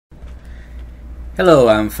Hello,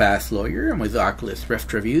 I'm Fast Lawyer. I'm with Oculus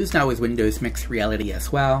Rift Reviews, now with Windows Mixed Reality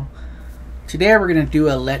as well. Today we're going to do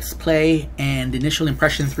a Let's Play and initial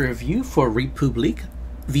impressions review for Republique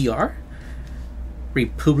VR.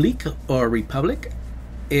 Republique, or Republic,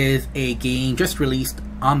 is a game just released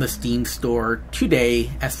on the Steam store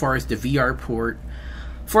today as far as the VR port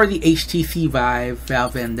for the HTC Vive,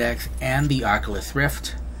 Valve Index, and the Oculus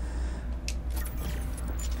Rift.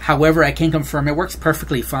 However, I can confirm it works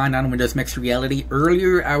perfectly fine on Windows Mixed Reality.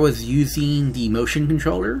 Earlier, I was using the motion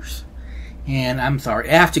controllers, and I'm sorry,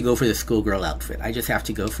 I have to go for the schoolgirl outfit. I just have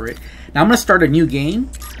to go for it. Now, I'm going to start a new game,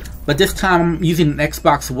 but this time I'm using an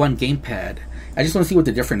Xbox One gamepad. I just want to see what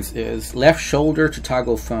the difference is. Left shoulder to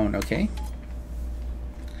toggle phone, okay?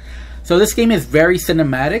 So this game is very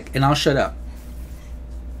cinematic, and I'll shut up.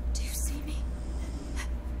 Do you see me?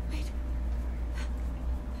 Wait.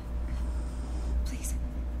 Please,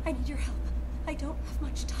 I need your help. I don't have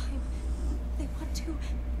much time. They want to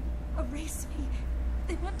erase me.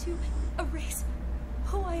 They want to erase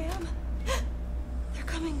who I am. They're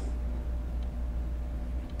coming.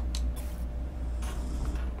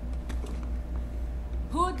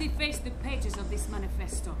 Who would deface the pages of this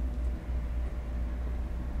manifesto?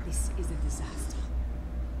 This is a disaster.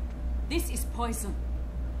 This is poison.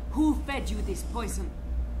 Who fed you this poison?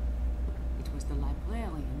 It was the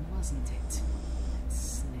librarian, wasn't it? That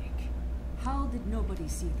snake. How did nobody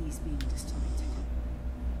see these being destroyed?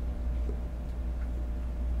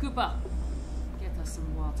 Cooper, get us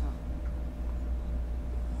some water.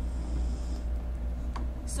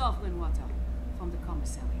 Sovereign water from the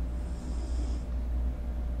commissary.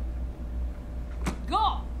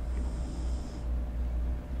 Go!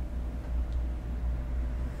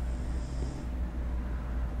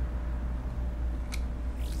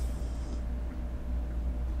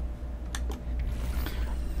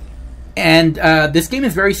 And this game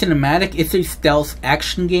is very cinematic. It's a stealth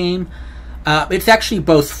action game. It's actually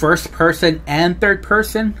both first person and third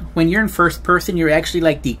person. When you're in first person, you're actually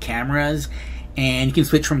like the cameras, and you can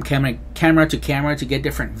switch from camera to camera to get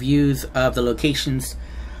different views of the locations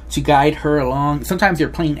to guide her along. Sometimes you're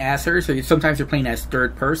playing as her, so sometimes you're playing as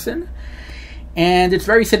third person. And it's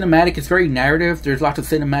very cinematic, it's very narrative. There's lots of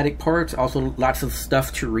cinematic parts, also lots of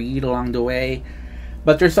stuff to read along the way.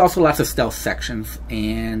 But there's also lots of stealth sections.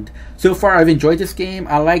 And so far I've enjoyed this game.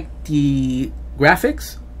 I like the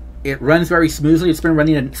graphics. It runs very smoothly. It's been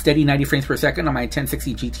running a steady 90 frames per second on my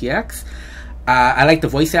 1060 GTX. I like the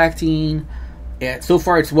voice acting. So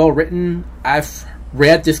far it's well written. I've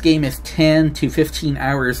read this game is 10 to 15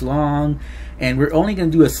 hours long, and we're only going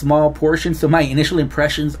to do a small portion, so my initial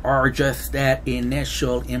impressions are just that,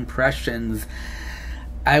 initial impressions.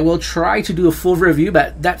 I will try to do a full review,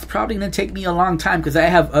 but that's probably going to take me a long time because I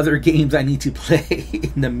have other games I need to play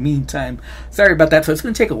in the meantime. Sorry about that. So it's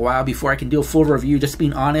going to take a while before I can do a full review. Just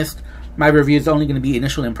being honest, my review is only going to be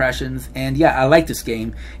initial impressions. And yeah, I like this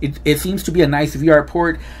game. It seems to be a nice VR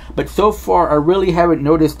port, but so far I really haven't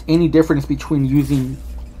noticed any difference between using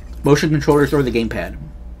motion controllers or the gamepad.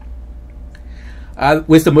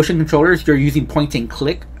 With the motion controllers, you're using point and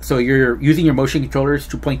click, so you're using your motion controllers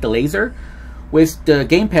to point the laser. With the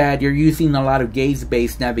gamepad, you're using a lot of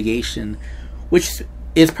gaze-based navigation, which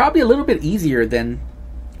is probably a little bit easier than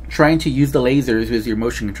trying to use the lasers with your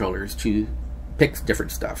motion controllers to pick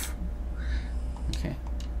different stuff. Okay.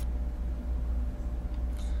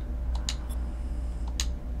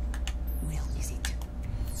 Where is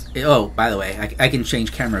it? Oh, by the way, I can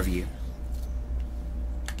change camera view.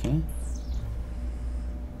 Okay.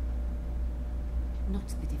 Not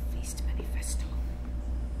the defaced manifesto.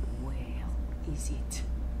 Where is it?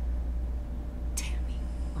 Tell me,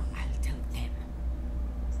 or I'll tell them.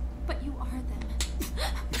 But you are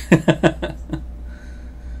them.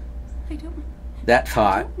 I don't. That's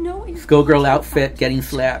hot. No, Schoolgirl outfit getting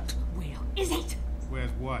slapped Where is it?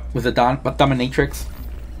 Where's what? with a dominatrix.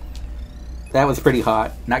 That was pretty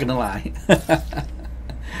hot, not gonna lie.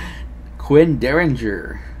 Quinn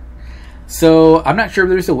Derringer. So I'm not sure if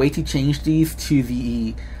there's a way to change these to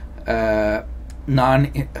the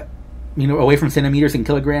away from centimeters and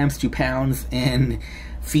kilograms to pounds and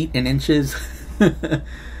feet and inches.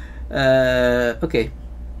 Okay.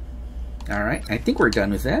 All right. I think we're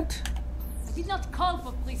done with that. I did not call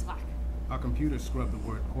for police rock. Our computer scrubbed the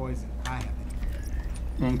word poison. I have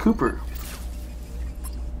it. And Cooper.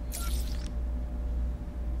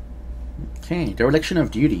 Okay. Dereliction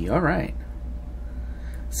of duty. All right.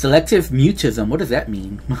 Selective mutism. What does that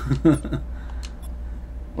mean?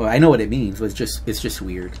 Well, I know what it means, but it's just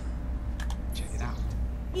weird. Check it out.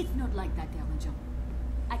 It's not like that, Derringer.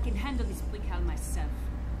 I can handle this brick hell myself.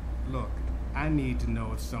 Look, I need to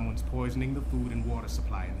know if someone's poisoning the food and water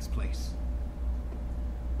supply in this place.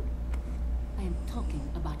 I am talking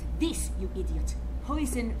about this, you idiot.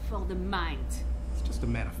 Poison for the mind. It's just a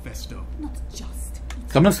manifesto. Not just.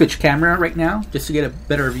 So I'm gonna switch camera right now just to get a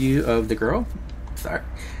better view of the girl. Sorry.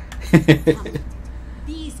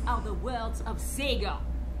 These are the words of Zager.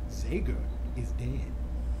 Zager is dead.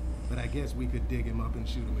 But I guess we could dig him up and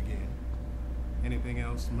shoot him again. Anything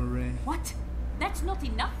else, Murray? What? That's not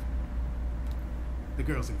enough? The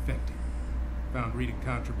girl's infected. Found reading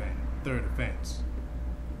contraband. Third offense.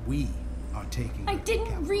 We are taking I her to didn't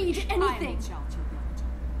California. read I am anything. in charge of that.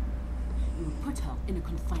 You will put her in a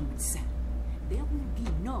confinement cell. There will be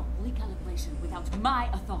no recalibration without my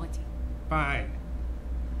authority. Fine.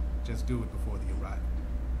 Just do it before the arrival.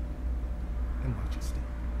 And watch your step.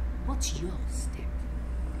 What's your step?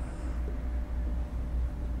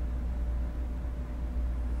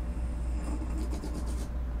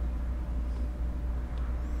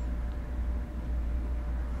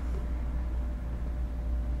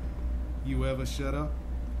 You ever shut up?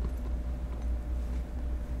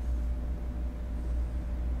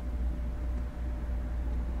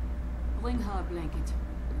 Bring her a blanket.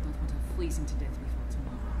 I don't want her freezing to death before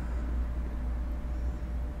tomorrow.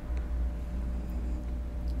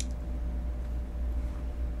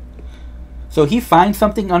 So he finds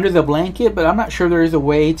something under the blanket, but I'm not sure there is a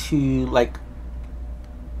way to, like,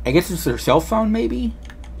 I guess it's their cell phone, maybe?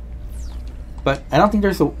 But I don't think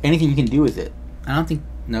there's anything you can do with it. I don't think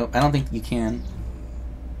you can.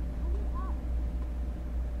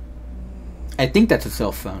 I think that's a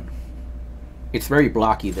cell phone. It's very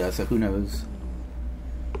blocky, though, so who knows?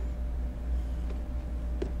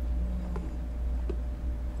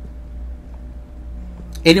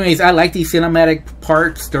 Anyways, I like these cinematic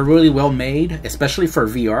parts. They're really well made, especially for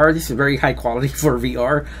VR. This is very high quality for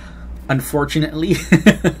VR, unfortunately.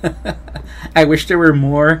 I wish there were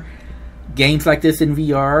more games like this in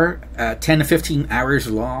VR, 10 to 15 hours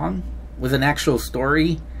long, with an actual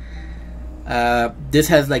story. This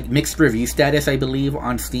has like mixed review status, I believe,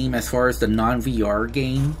 on Steam as far as the non-VR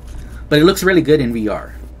game. But it looks really good in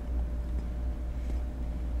VR.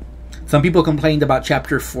 Some people complained about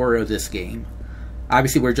Chapter 4 of this game.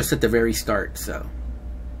 Obviously, we're just at the very start, so.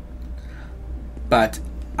 But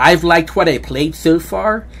I've liked what I played so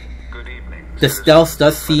far. Good evening. The stealth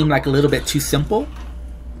does seem like a little bit too simple.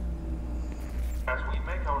 As we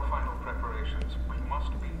make our final preparations, we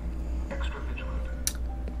must be extra vigilant.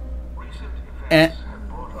 Recent events have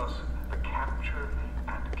brought us the capture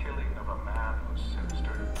and killing of a man whose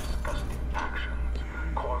sinister, disgusting actions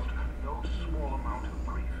caused no small amount of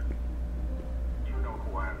grief. You know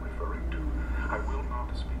who I am referring to. I will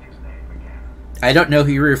not speak his name again. I don't know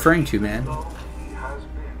who you're referring to, man. Though he has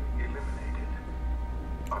been eliminated,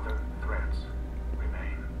 other threats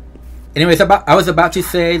remain. Anyways, I was about to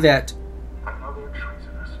say that Another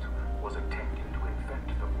treasonist was attempting to infect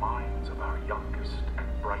the minds of our youngest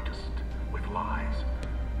and brightest with lies,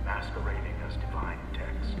 masquerading as divine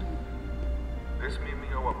text. This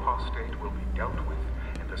Mimeo apostate will be dealt with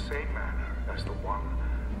in the same manner as the one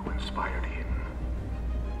who inspired him.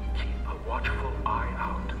 Keep a watchful eye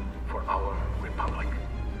out for our Republic,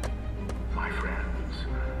 my friends.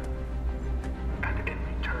 And in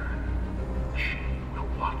return, she will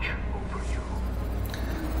watch over you.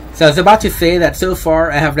 So I was about to say that so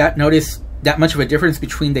far I have not noticed that much of a difference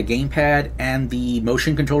between the gamepad and the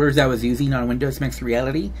motion controllers I was using on Windows Mixed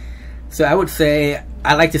Reality. So I would say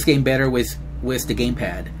I like this game better with the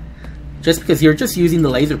gamepad. Just because you're just using the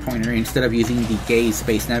laser pointer instead of using the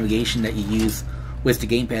gaze-based navigation that you use with the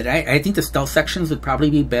gamepad. I think the stealth sections would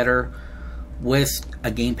probably be better with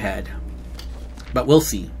a gamepad. But we'll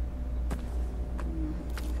see.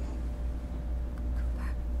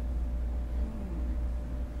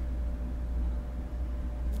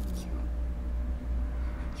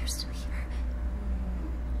 You're still here.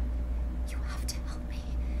 You have to help me.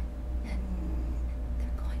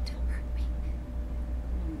 They're going to hurt me.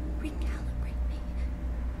 Recalibrate me.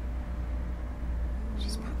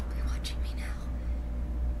 She's probably watching me now.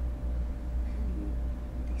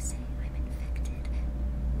 They say I'm infected,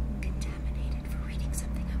 contaminated for reading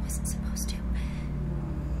something I wasn't supposed to.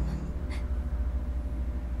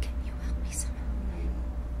 Can you help me somehow?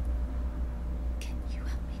 Can you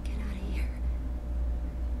help me get out of here?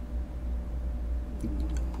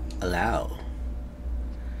 Allow.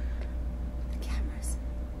 The cameras.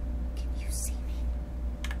 Can you see me?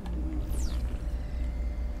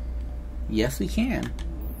 Yes, we can.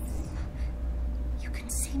 You can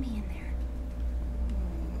see me in there.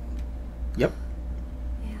 Yep.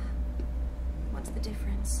 Yeah. What's the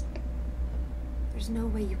difference? There's no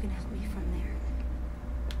way you can help me from there.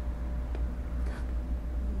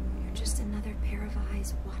 You're just another pair of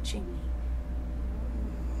eyes watching me.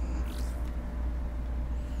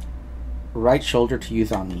 right shoulder to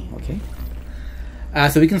use Omni. Okay.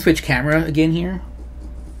 So we can switch camera again here.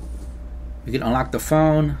 We can unlock the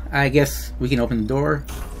phone. I guess we can open the door.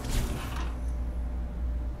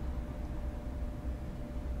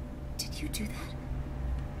 Did you do that?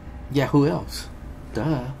 Yeah, who else?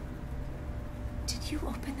 Duh. Did you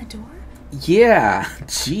open the door? Yeah,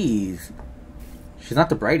 jeez. She's not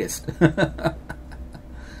the brightest. I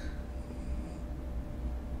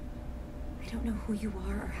don't know who you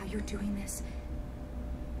are or how you're doing this,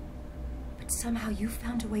 but somehow you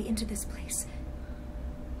found a way into this place.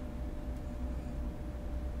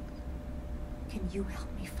 Can you help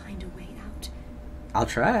me find a way out? I'll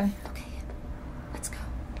try. Okay, let's go.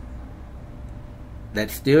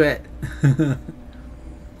 Let's do it.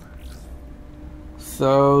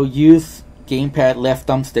 So use gamepad left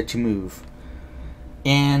thumbstick to move.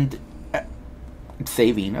 And it's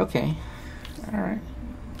saving. Okay. Alright.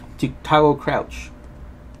 To toggle crouch.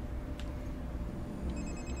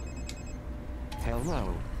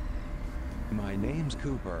 Hello. My name's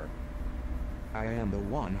Cooper. I am the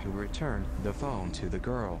one who returned the phone to the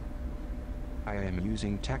girl. I am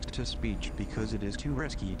using text-to-speech because it is too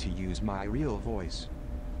risky to use my real voice.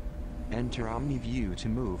 Enter OmniView to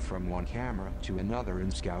move from one camera to another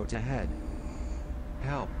and scout ahead.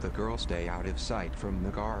 Help the girl stay out of sight from the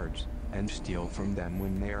guards, and steal from them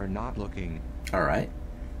when they are not looking. Alright.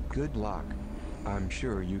 Good luck. I'm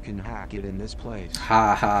sure you can hack it in this place.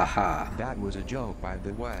 Ha ha ha. That was a joke, by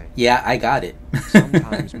the way. Yeah, I got it.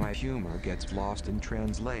 Sometimes my humor gets lost in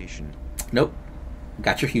translation. Nope.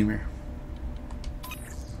 Got your humor.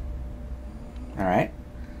 Alright.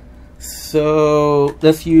 So,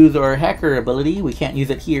 let's use our hacker ability. We can't use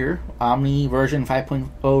it here. Omni version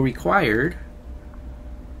 5.0 required.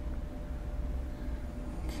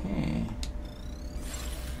 Okay.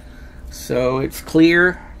 So, it's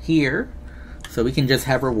clear here. So, we can just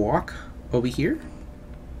have her walk over here.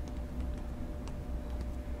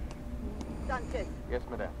 Sanchez, Yes,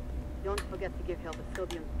 madame. don't forget to give her the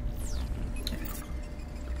sodium.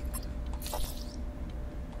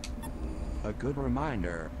 A good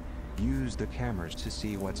reminder. Use the cameras to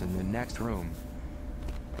see what's in the next room.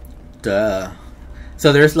 Duh.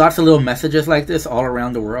 So there's lots of little messages like this all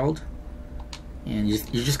around the world. And you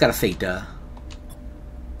just gotta say duh.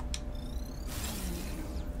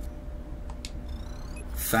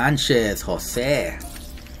 Sanchez, Jose.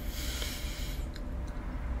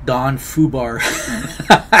 Don Fubar.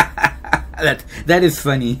 that is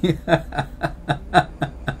funny.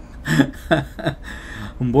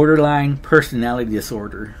 Borderline personality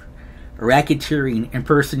disorder. Racketeering,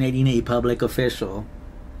 impersonating a public official.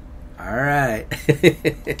 Alright.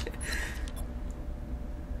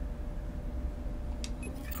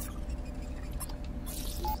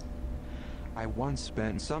 I once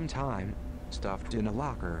spent some time stuffed in a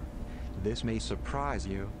locker. This may surprise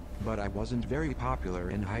you, but I wasn't very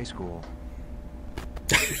popular in high school.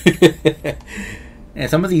 And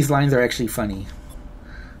some of these lines are actually funny.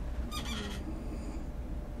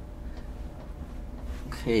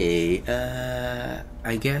 Okay,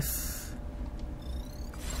 I guess.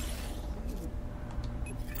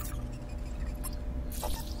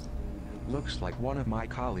 Looks like one of my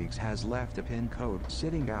colleagues has left a pin code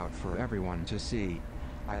sitting out for everyone to see.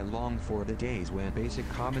 I long for the days when basic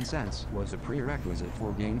common sense was a prerequisite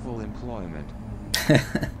for gainful employment.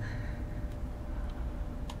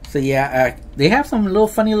 So yeah, they have some little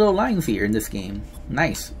funny little lines here in this game.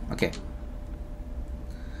 Nice. Okay.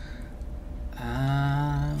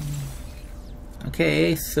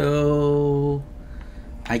 Okay, so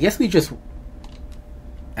I guess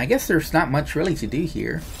there's not much really to do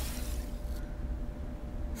here.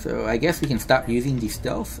 So I guess we can stop using the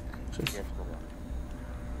stealth. Just Yes, madame.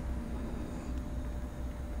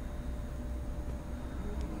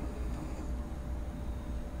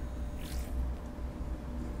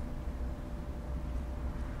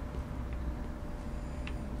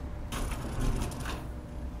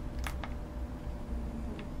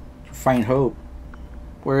 find Hope.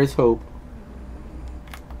 Where is Hope?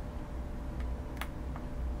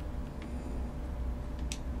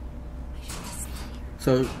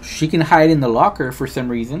 So she can hide in the locker for some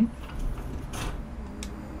reason.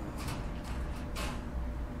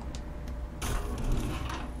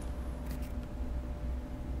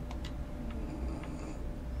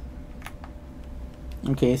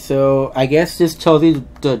 Okay, so I guess this tells you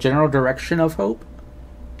the general direction of Hope.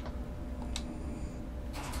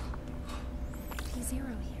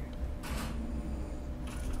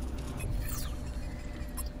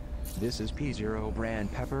 This is P0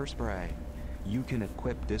 brand pepper spray. You can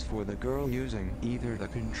equip this for the girl using either the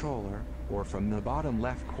controller or from the bottom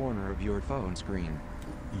left corner of your phone screen.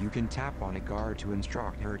 You can tap on a guard to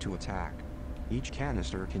instruct her to attack. Each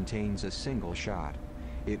canister contains a single shot.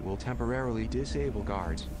 It will temporarily disable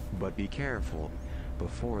guards, but be careful.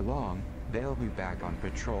 Before long, they'll be back on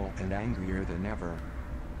patrol and angrier than ever.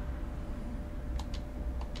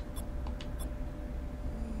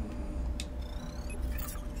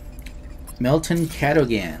 Milton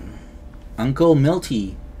Cadogan. Uncle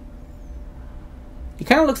Milty. He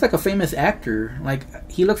kind of looks like a famous actor. Like,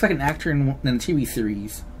 he looks like an actor in a TV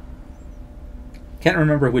series. Can't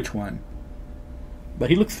remember which one. But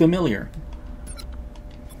he looks familiar.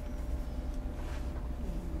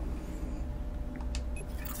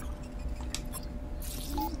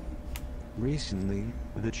 Recently,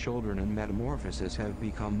 the children in Metamorphosis have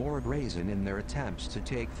become more brazen in their attempts to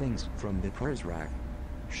take things from the Prizrak.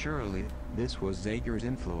 Surely, this was Zager's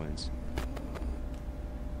influence.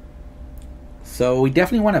 So we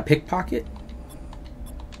definitely want to pickpocket.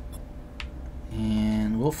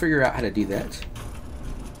 And we'll figure out how to do that.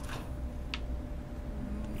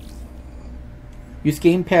 Use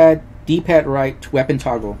gamepad, D-pad right, weapon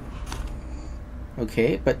toggle.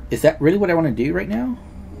 Okay, but is that really what I want to do right now?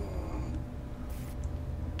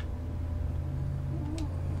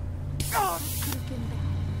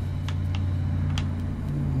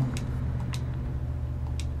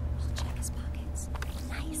 Check his pockets.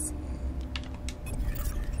 Nice.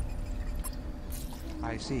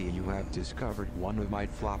 I see you have discovered one of my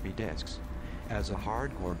floppy disks. As a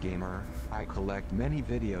hardcore gamer, I collect many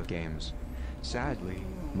video games. Sadly,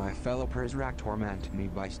 my fellow Prizrak torment me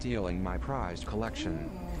by stealing my prized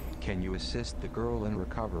collection. Can you assist the girl in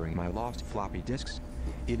recovering my lost floppy disks?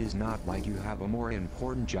 It is not like you have a more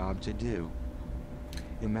important job to do.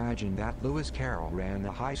 Imagine that Lewis Carroll ran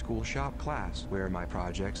a high school shop class where my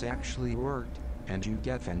projects actually worked, and you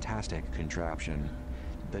get fantastic contraption.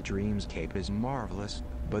 The dreamscape is marvelous,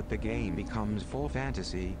 but the game becomes full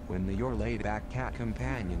fantasy when your laid-back cat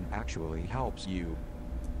companion actually helps you.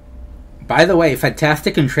 By the way,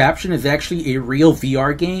 Fantastic Contraption is actually a real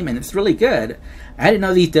VR game, and it's really good. I didn't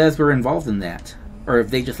know these devs were involved in that. Or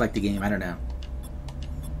if they just like the game, I don't know.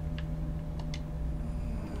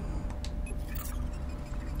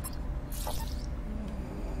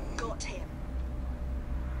 Got him.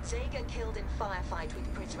 Zager killed in firefight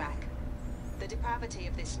with Prizrak. The depravity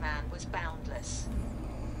of this man was boundless.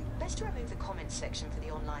 Best to remove the comments section for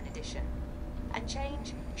the online edition. And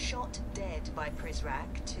change shot dead by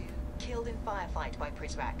Prizrak to killed in firefight by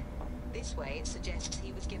Prizrak. This way it suggests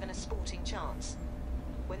he was given a sporting chance.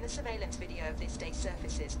 When the surveillance video of this day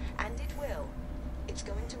surfaces, and it will, it's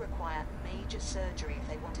going to require major surgery if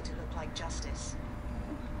they want it to look like justice.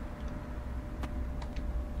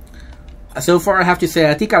 So far, I have to say,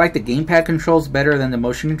 I think I like the gamepad controls better than the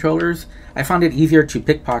motion controllers. I found it easier to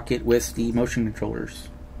pickpocket with the motion controllers.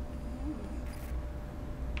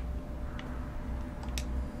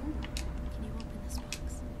 Can you open this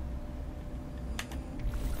box?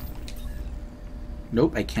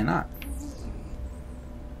 Nope, I cannot.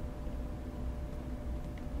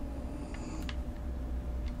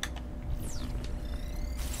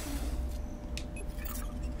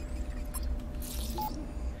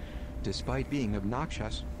 Despite being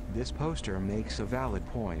obnoxious, this poster makes a valid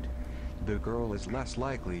point. The girl is less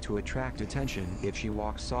likely to attract attention if she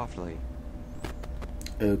walks softly.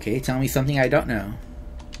 Okay, tell me something I don't know.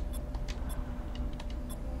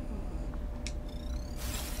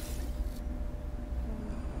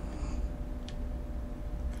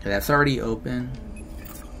 Okay, that's already open.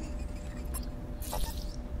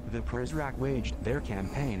 The Prizrak waged their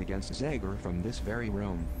campaign against Zager from this very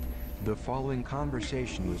room. The following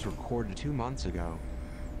conversation was recorded 2 months ago.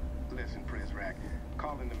 Listen, Prizrak,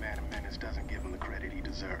 calling the man a menace doesn't give him the credit he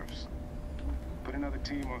deserves. Put another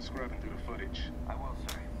team on scrubbing through the footage. I will,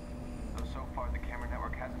 sir. Though so far the camera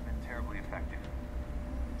network hasn't been terribly effective.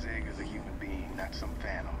 Zager's a human being, not some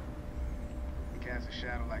phantom. He casts a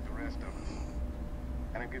shadow like the rest of us.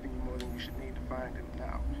 And I'm giving you more than you should need to find him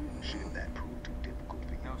now. Should that prove too difficult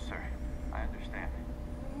for you? No, sir. I understand.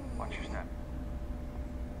 Watch your step.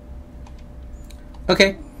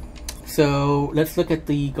 Okay, so let's look at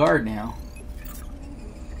the guard now.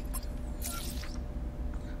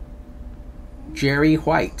 Jerry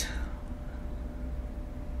White.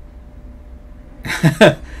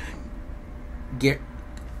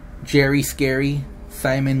 Jerry Scary.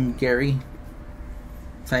 Simon Gary.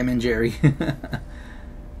 Simon Jerry.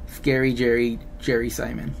 Scary Jerry. Jerry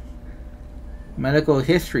Simon. Medical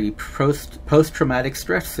history. Post-traumatic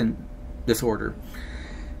stress disorder.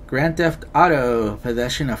 Grand Theft Auto,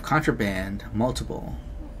 possession of contraband, multiple.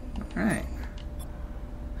 Alright.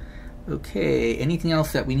 Okay, anything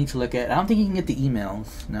else that we need to look at? I don't think you can get the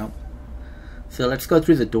emails. Nope. So let's go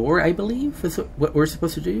through the door, I believe, is what we're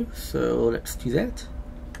supposed to do. So let's do that.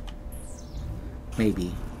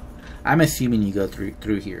 Maybe. I'm assuming you go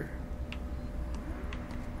through here.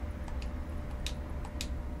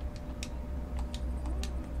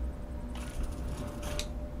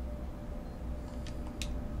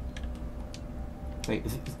 Wait,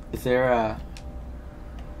 is there a...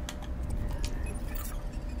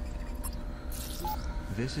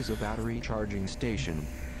 This is a battery charging station.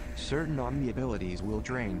 Certain Omni abilities will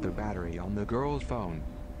drain the battery on the girl's phone.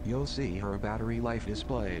 You'll see her battery life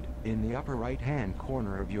displayed in the upper right-hand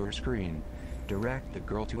corner of your screen. Direct the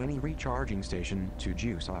girl to any recharging station to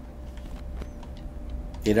juice up.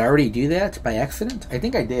 Did I already do that by accident? I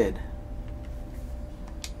think I did.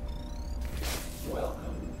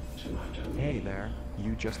 Welcome to my domain. Hey there,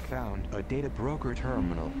 you just found a data broker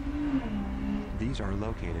terminal. These are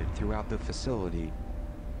located throughout the facility.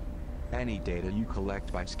 Any data you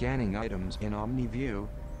collect by scanning items in OmniView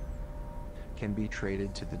can be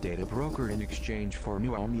traded to the data broker in exchange for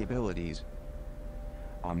new Omni abilities.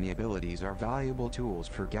 Omni abilities are valuable tools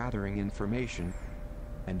for gathering information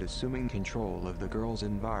and assuming control of the girl's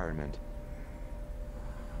environment.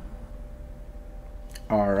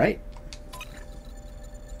 All right.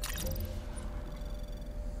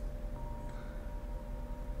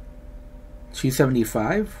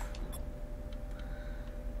 $275.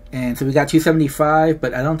 And so we got $275,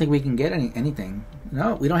 but I don't think we can get anything.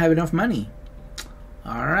 No, we don't have enough money.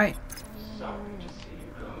 All right. Sorry to see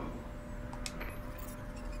you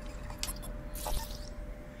go.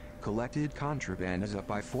 Collected contraband is up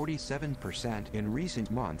by 47% in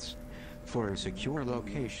recent months. For a secure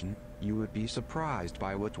location, you would be surprised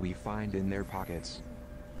by what we find in their pockets.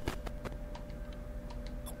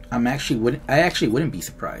 I actually wouldn't be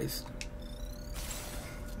surprised.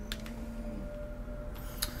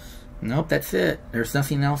 Nope, that's it. There's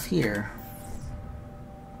nothing else here.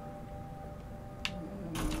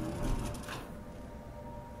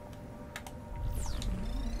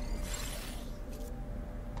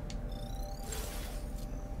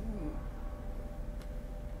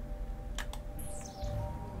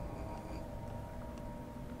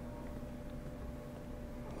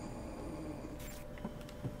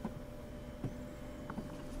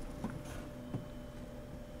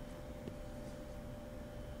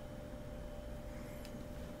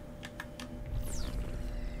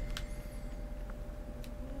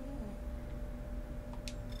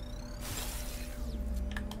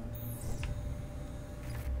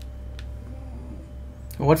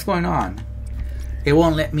 What's going on? It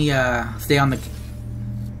won't let me stay on the...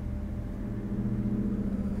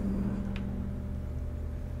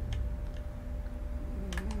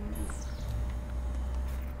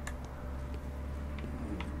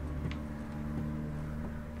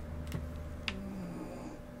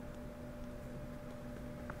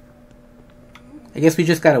 I guess we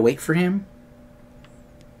just gotta wait for him.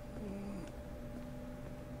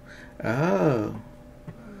 Oh.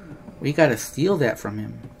 We gotta steal that from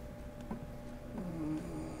him.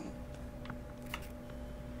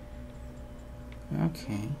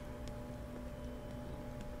 Okay.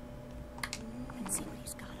 Let's see what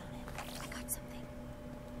he's got on him. I got something.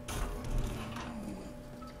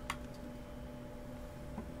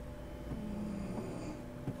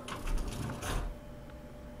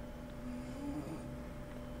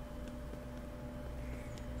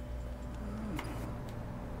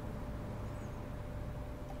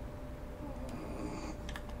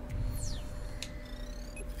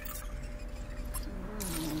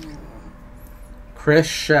 Chris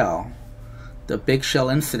Shell. The Big Shell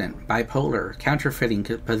Incident. Bipolar. Counterfeiting.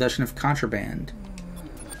 Possession of contraband.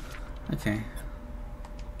 Okay.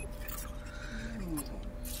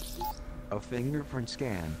 A fingerprint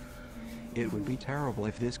scan. It would be terrible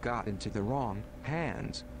if this got into the wrong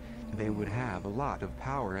hands. They would have a lot of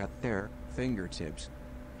power at their fingertips.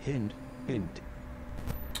 Hint, hint.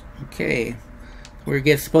 Okay.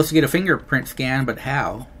 We're supposed to get a fingerprint scan, but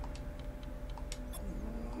how?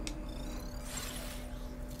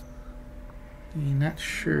 I'm not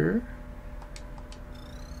sure.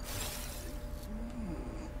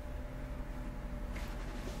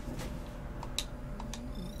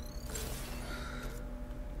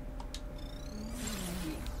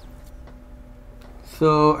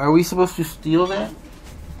 So, are we supposed to steal that?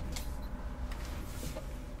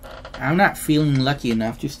 I'm not feeling lucky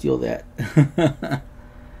enough to steal that.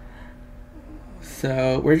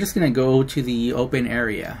 So, we're just gonna go to the open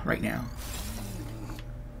area right now.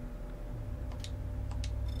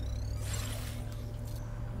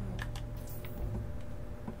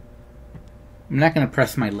 I'm not going to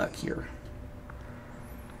press my luck here.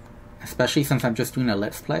 Especially since I'm just doing a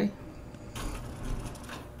let's play.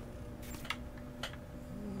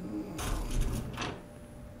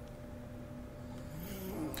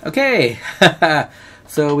 Okay,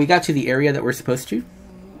 so we got to the area that we're supposed to.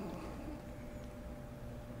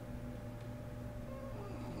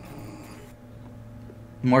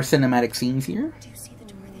 More cinematic scenes here. Do you see the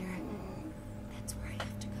door there? That's where I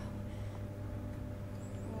have to go.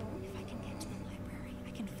 If I can get to the library,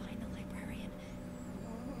 I can find the librarian.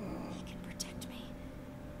 He can protect me.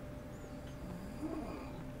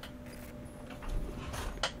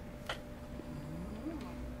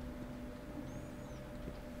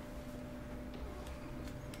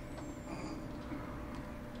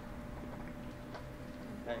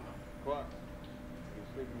 Hey, Clark. You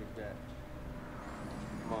can sleep in your bed.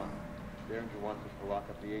 Come on. Derringer wants us to lock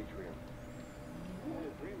up the atrium. I had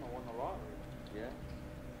a dream I won the lottery. Yeah?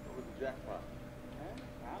 What was the jackpot? Eh? I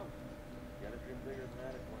don't know. You gotta dream bigger than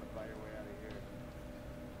that if you want to buy your way out of here.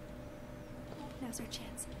 Now's our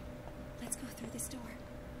chance. Let's go through this door.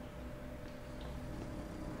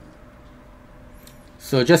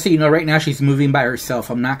 So just so you know, right now she's moving by herself.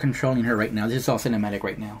 I'm not controlling her right now. This is all cinematic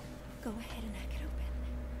right now. Go ahead and hack it open.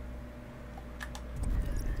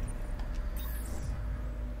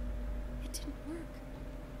 It didn't work.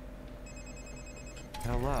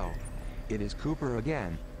 Hello. It is Cooper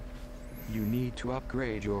again. You need to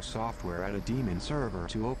upgrade your software at a demon server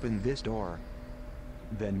to open this door.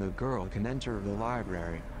 Then the girl can enter the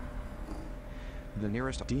library. The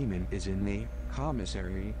nearest demon is in the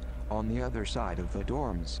commissary, on the other side of the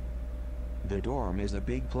dorms. The dorm is a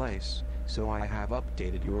big place, so I have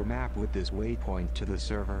updated your map with this waypoint to the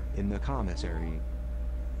server in the commissary.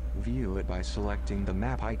 View it by selecting the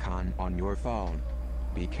map icon on your phone.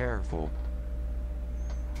 Be careful.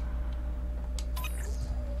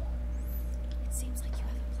 It seems like you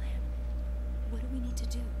have a plan. What do we need to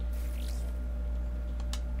do?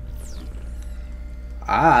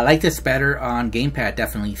 Ah, I like this better on gamepad,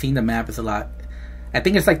 definitely. Seeing the map is a lot... I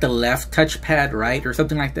think it's like the left touchpad, right? Or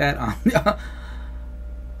something like that.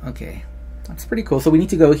 Okay. That's pretty cool. So we need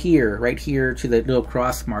to go here, right here, to the little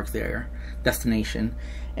cross mark there. Destination.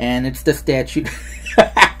 And it's the statue.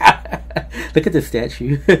 Look at the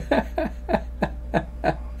statue.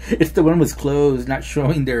 It's the one was closed, not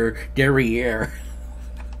showing their derriere.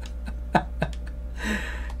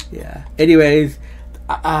 Yeah. Anyways,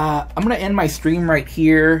 I'm going to end my stream right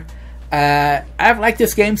here. I've liked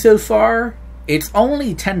this game so far. It's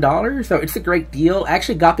only $10, so it's a great deal. I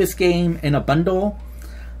actually got this game in a bundle.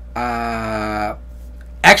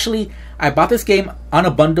 Actually, I bought this game on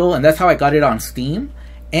a bundle, and that's how I got it on Steam.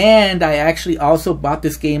 And I actually also bought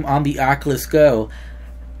this game on the Oculus Go.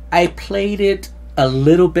 I played it a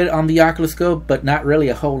little bit on the Oculus Go, but not really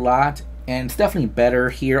a whole lot. And it's definitely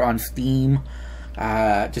better here on Steam.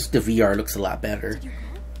 Just the VR looks a lot better.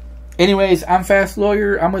 Anyways, I'm Fast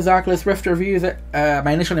Lawyer. I'm with Oculus Rift Reviews.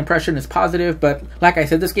 My initial impression is positive, but like I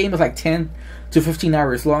said, this game is like 10 to 15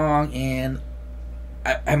 hours long, and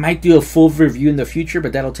I might do a full review in the future,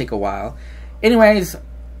 but that'll take a while. Anyways,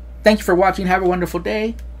 thank you for watching. Have a wonderful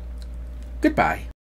day. Goodbye.